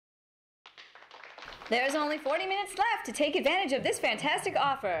There's only 40 minutes left to take advantage of this fantastic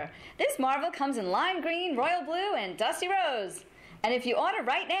offer. This marvel comes in lime green, royal blue, and dusty rose. And if you order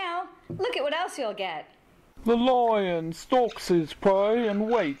right now, look at what else you'll get. The lion stalks his prey and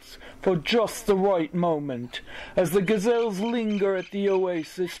waits for just the right moment, as the gazelles linger at the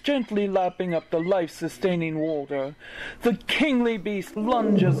oasis, gently lapping up the life-sustaining water. The kingly beast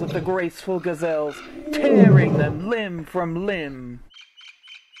lunges at the graceful gazelles, tearing them limb from limb.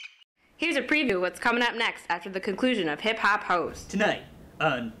 Here's a preview of what's coming up next after the conclusion of Hip Hop Host. Tonight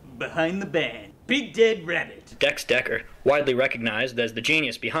on Behind the Band, Big Dead Rabbit. Dex Decker, widely recognized as the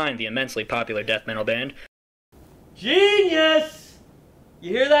genius behind the immensely popular death metal band. Genius! You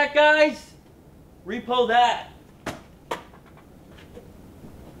hear that, guys? Repo that.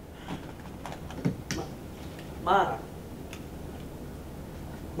 Ma,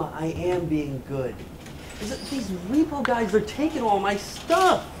 I am being good. These repo guys, they're taking all my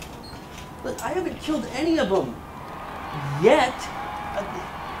stuff. Look, I haven't killed any of them yet.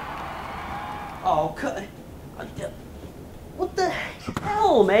 Oh, what the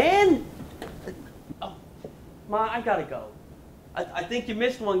hell, man? Oh, Ma, I gotta go. I think you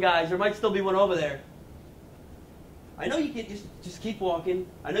missed one, guys. There might still be one over there. I know you can just keep walking.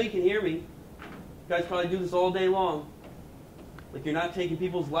 I know you can hear me. You guys probably do this all day long. Like you're not taking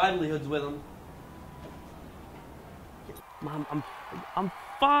people's livelihoods with them. Mom, I'm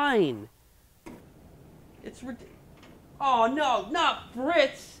fine. It's ridiculous. Oh, no, not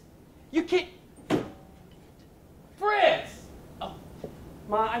Fritz. You can't. Fritz! Oh,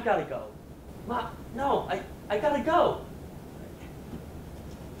 Ma, I gotta go. Ma, no, I gotta go.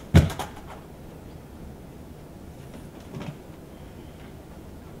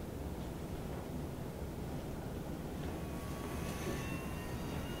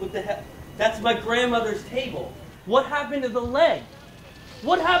 What the hell? That's my grandmother's table. What happened to the leg?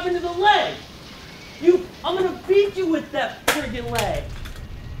 What happened to the leg? I'm gonna beat you with that friggin' leg.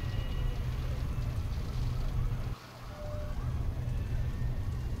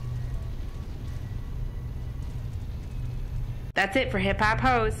 That's it for Hip Hop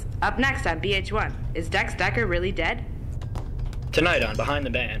Host. Up next on BH1, is Dex Decker really dead? Tonight on Behind the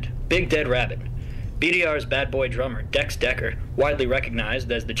Band, Big Dead Rabbit. BDR's bad boy drummer, Dex Decker, widely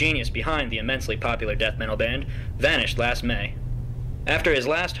recognized as the genius behind the immensely popular death metal band, vanished last May. After his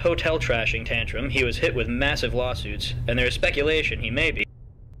last hotel trashing tantrum, he was hit with massive lawsuits, and there is speculation he may be...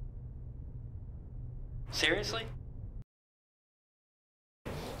 Seriously?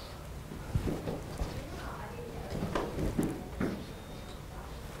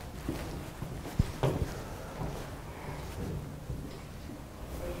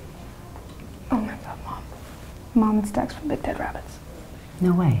 Oh my God, Mom. Mom, it's Dex from Big Dead Rabbits.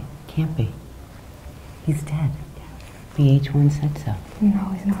 No way. Can't be. He's dead. VH1 said so. No,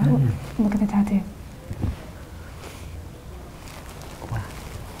 he's not. Look at the tattoo. Wow.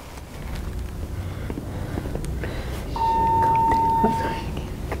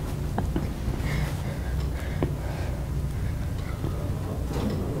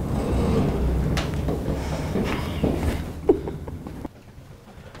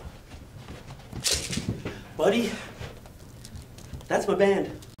 Buddy, that's my band.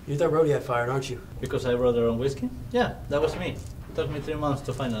 You're that roadie I fired, aren't you? Because I brought their own whiskey? Yeah, that was me. It took me 3 months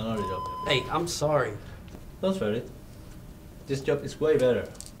to find another job. Hey, I'm sorry. Don't swear it. This job is way better.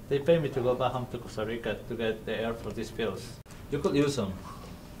 They pay me to go back home to Costa Rica to get the air for these pills. You could use them.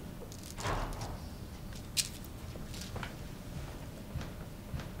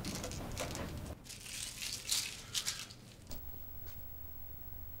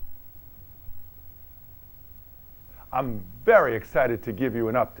 I'm very excited to give you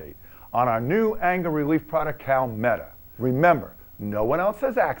an update on our new anger relief product, Calmetta. Remember, no one else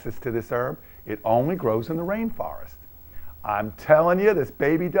has access to this herb. It only grows in the rainforest. I'm telling you, this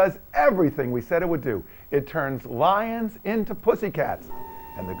baby does everything we said it would do. It turns lions into pussycats.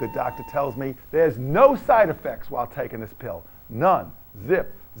 And the good doctor tells me there's no side effects while taking this pill. None.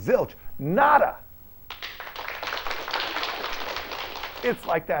 Zip. Zilch. Nada. It's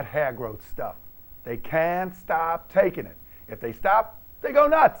like that hair growth stuff. They can't stop taking it. If they stop, they go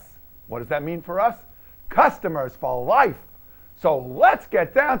nuts. What does that mean for us? Customers for life. So let's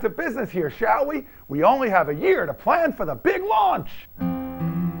get down to business here, shall we? We only have a year to plan for the big launch.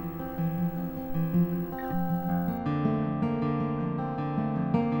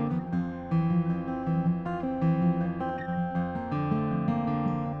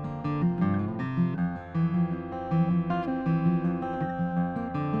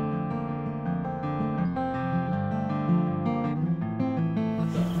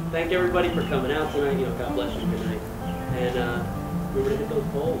 Thank everybody for coming out tonight. God bless you. Good night. And remember to hit those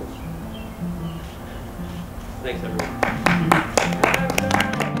bowls. Thanks, everyone.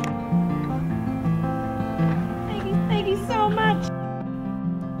 Thank you so much.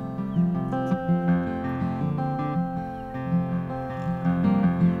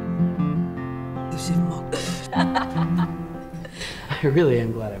 I really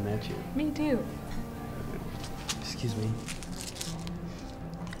am glad I met you. Me too. Excuse me.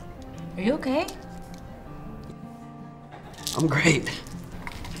 Are you okay? I'm great.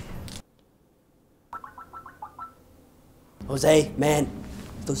 Jose, man,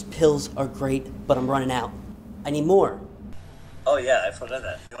 those pills are great, but I'm running out. I need more. Oh yeah, I forgot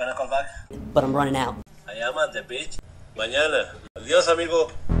that. You wanna call back? But I'm running out. I am at the beach. Mañana. Adiós,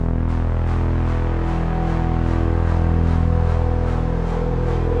 amigo.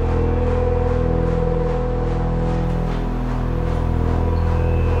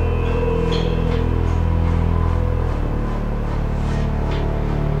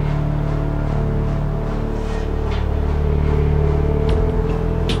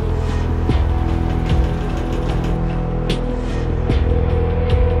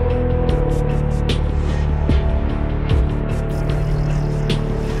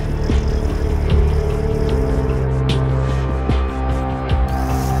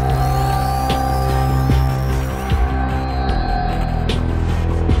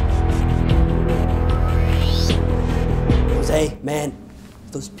 Man,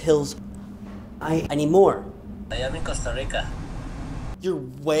 those pills, I need more. I am in Costa Rica. You're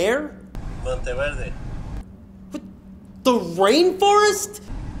where? Monteverde. What? The rainforest?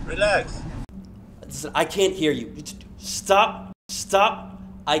 Relax. Listen, I can't hear you. Stop.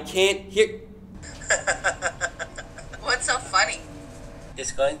 I can't hear. What's so funny?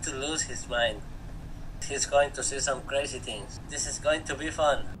 He's going to lose his mind. He's going to see some crazy things. This is going to be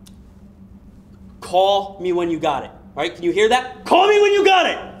fun. Call me when you got it. All right, can you hear that? Call me when you got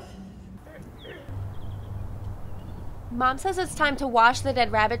it! Mom says it's time to wash the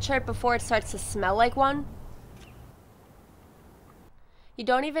dead rabbit shirt before it starts to smell like one. You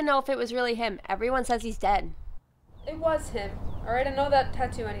don't even know if it was really him. Everyone says he's dead. It was him. Alright, I know that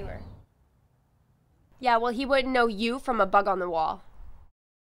tattoo anywhere. Yeah, well, he wouldn't know you from a bug on the wall.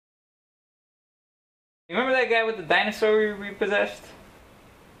 You remember that guy with the dinosaur we repossessed?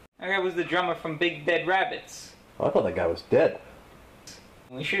 That guy was the drummer from Big Dead Rabbits. Oh, I thought that guy was dead.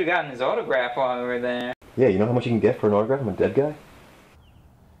 We should have gotten his autograph while we were there. Yeah, you know how much you can get for an autograph from a dead guy?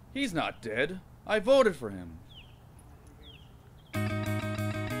 He's not dead. I voted for him.